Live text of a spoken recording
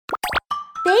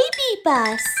baby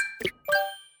bus.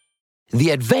 The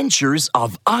Adventures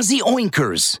of Ozzy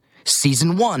Oinkers,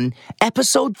 Season 1,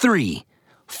 Episode 3,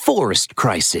 Forest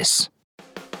Crisis.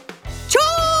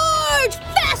 Charge!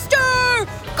 Faster!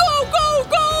 Go, go,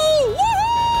 go!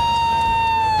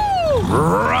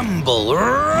 Woohoo! Rumble,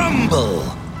 rumble!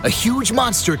 A huge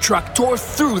monster truck tore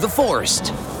through the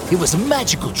forest. It was a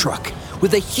magical truck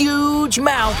with a huge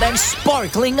mouth and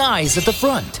sparkling eyes at the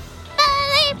front.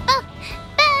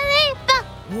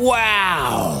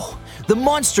 Wow! The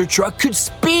monster truck could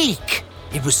speak!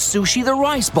 It was Sushi the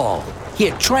rice ball. He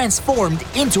had transformed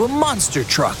into a monster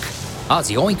truck.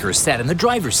 Ozzy Oinkers sat in the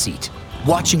driver's seat.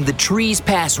 Watching the trees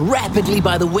pass rapidly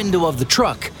by the window of the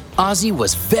truck, Ozzy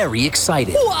was very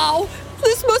excited. Wow!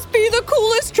 This must be the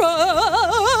coolest truck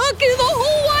in the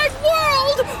whole wide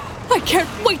world! I can't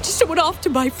wait to show it off to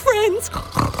my friends.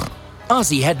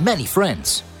 Ozzy had many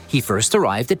friends. He first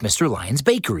arrived at Mr. Lion's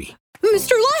bakery.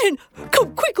 Mr. Lion,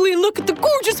 come quickly and look at the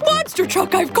gorgeous monster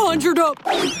truck I've conjured up.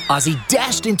 Ozzy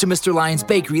dashed into Mr. Lion's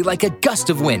bakery like a gust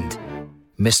of wind.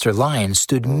 Mr. Lion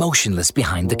stood motionless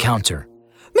behind the counter.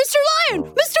 Mr. Lion!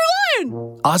 Mr. Lion!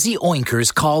 Ozzy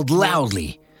Oinkers called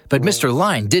loudly, but Mr.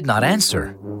 Lion did not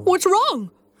answer. What's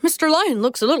wrong? Mr. Lion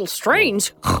looks a little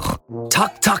strange.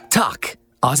 Tuck, tuck, tuck.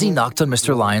 Ozzy knocked on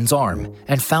Mr. Lion's arm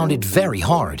and found it very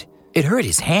hard. It hurt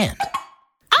his hand.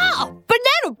 Ah!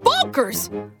 Banana bonkers!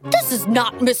 This is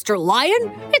not Mr.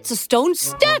 Lion. It's a stone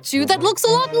statue that looks a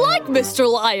lot like Mr.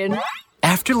 Lion.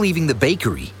 After leaving the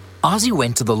bakery, Ozzy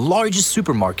went to the largest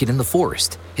supermarket in the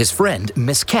forest. His friend,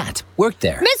 Miss Cat, worked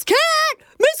there. Miss Cat!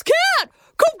 Miss Cat!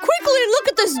 Come quickly and look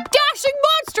at this dashing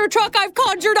monster truck I've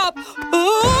conjured up!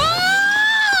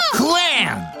 Ah!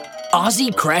 Clam!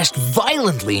 Ozzy crashed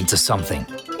violently into something.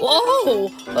 Whoa!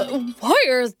 Why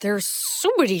are there so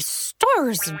many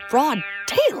stars in broad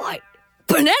daylight?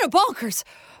 Banana bonkers!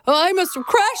 I must have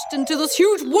crashed into this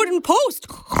huge wooden post.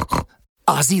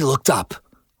 Ozzy looked up.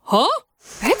 Huh?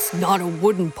 That's not a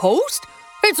wooden post.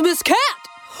 It's Miss Cat.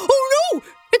 Oh no!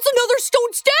 It's another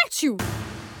stone statue.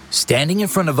 Standing in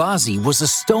front of Ozzy was a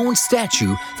stone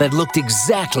statue that looked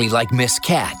exactly like Miss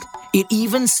Cat. It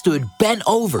even stood bent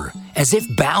over, as if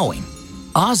bowing.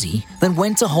 Ozzy then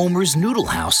went to Homer's Noodle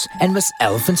House and Miss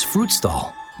Elephant's fruit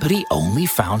stall, but he only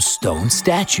found stone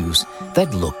statues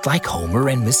that looked like Homer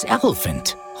and Miss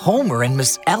Elephant. Homer and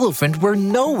Miss Elephant were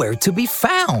nowhere to be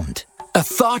found. A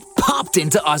thought popped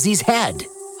into Ozzy's head.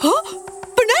 Huh?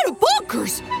 Banana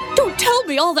bonkers! Don't tell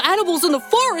me all the animals in the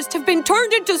forest have been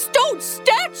turned into stone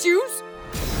statues!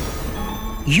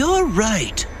 You're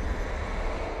right.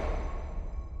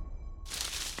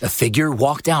 A figure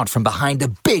walked out from behind a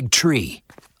big tree.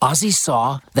 Ozzy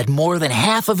saw that more than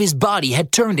half of his body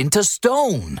had turned into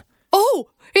stone. Oh,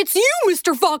 it's you,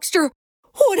 Mr. Foxter!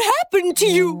 What happened to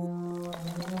you?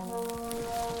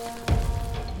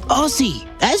 Ozzy,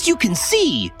 as you can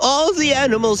see, all the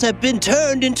animals have been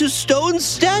turned into stone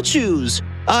statues.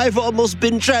 I've almost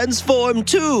been transformed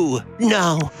too.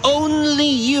 Now, only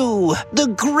you, the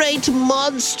great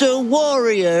monster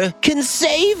warrior, can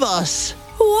save us.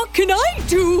 What can I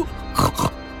do?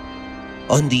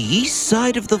 On the east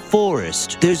side of the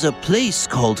forest, there's a place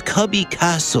called Kubby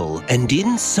Castle, and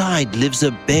inside lives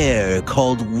a bear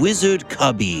called Wizard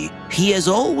Kubby. He has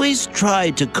always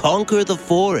tried to conquer the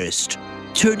forest.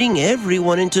 Turning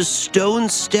everyone into stone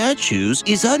statues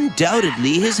is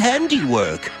undoubtedly his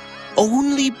handiwork.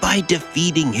 Only by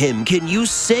defeating him can you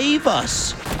save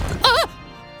us.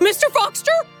 Mr.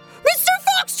 Foxter? Mr.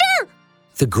 Foxter!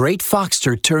 The great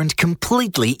Foxter turned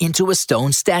completely into a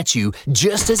stone statue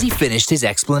just as he finished his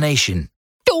explanation.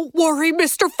 Don't worry,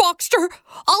 Mr. Foxter.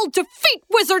 I'll defeat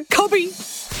Wizard Kubby.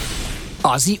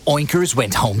 Ozzy Oinkers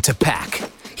went home to pack.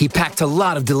 He packed a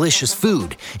lot of delicious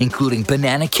food, including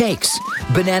banana cakes,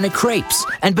 banana crepes,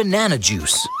 and banana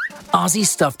juice. Ozzy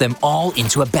stuffed them all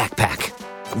into a backpack.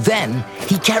 Then,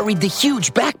 he carried the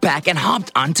huge backpack and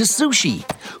hopped onto Sushi,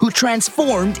 who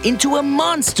transformed into a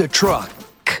monster truck.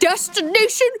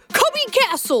 Destination Kubby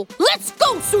Castle. Let's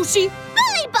go, Sushi.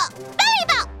 Belly bump! Belly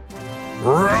bump!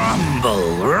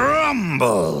 Rumble,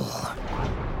 rumble.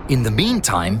 In the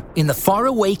meantime, in the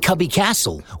faraway Kubby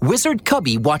Castle, Wizard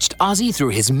Kubby watched Ozzy through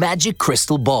his magic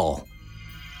crystal ball.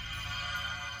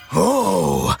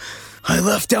 Oh, I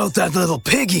left out that little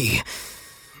piggy.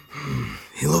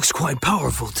 He looks quite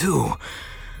powerful, too.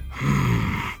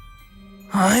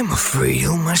 I'm afraid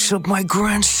he'll mess up my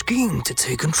grand scheme to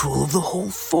take control of the whole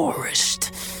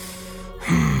forest.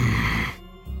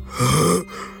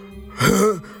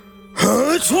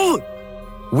 It's what?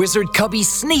 Wizard Kubby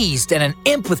sneezed and an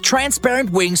imp with transparent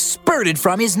wings spurted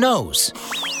from his nose.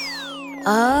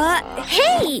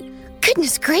 Hey!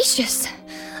 Goodness gracious.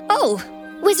 Oh,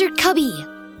 Wizard Kubby,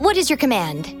 What is your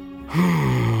command?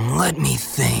 Let me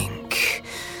think.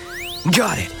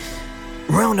 Got it.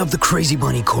 Round up the Crazy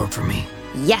Bunny Corps for me.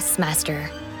 Yes, Master.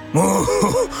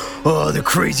 Oh, the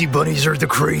crazy bunnies are the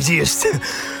craziest.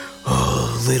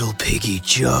 Oh, little piggy,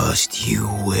 just you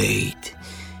wait.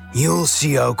 You'll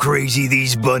see how crazy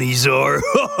these bunnies are.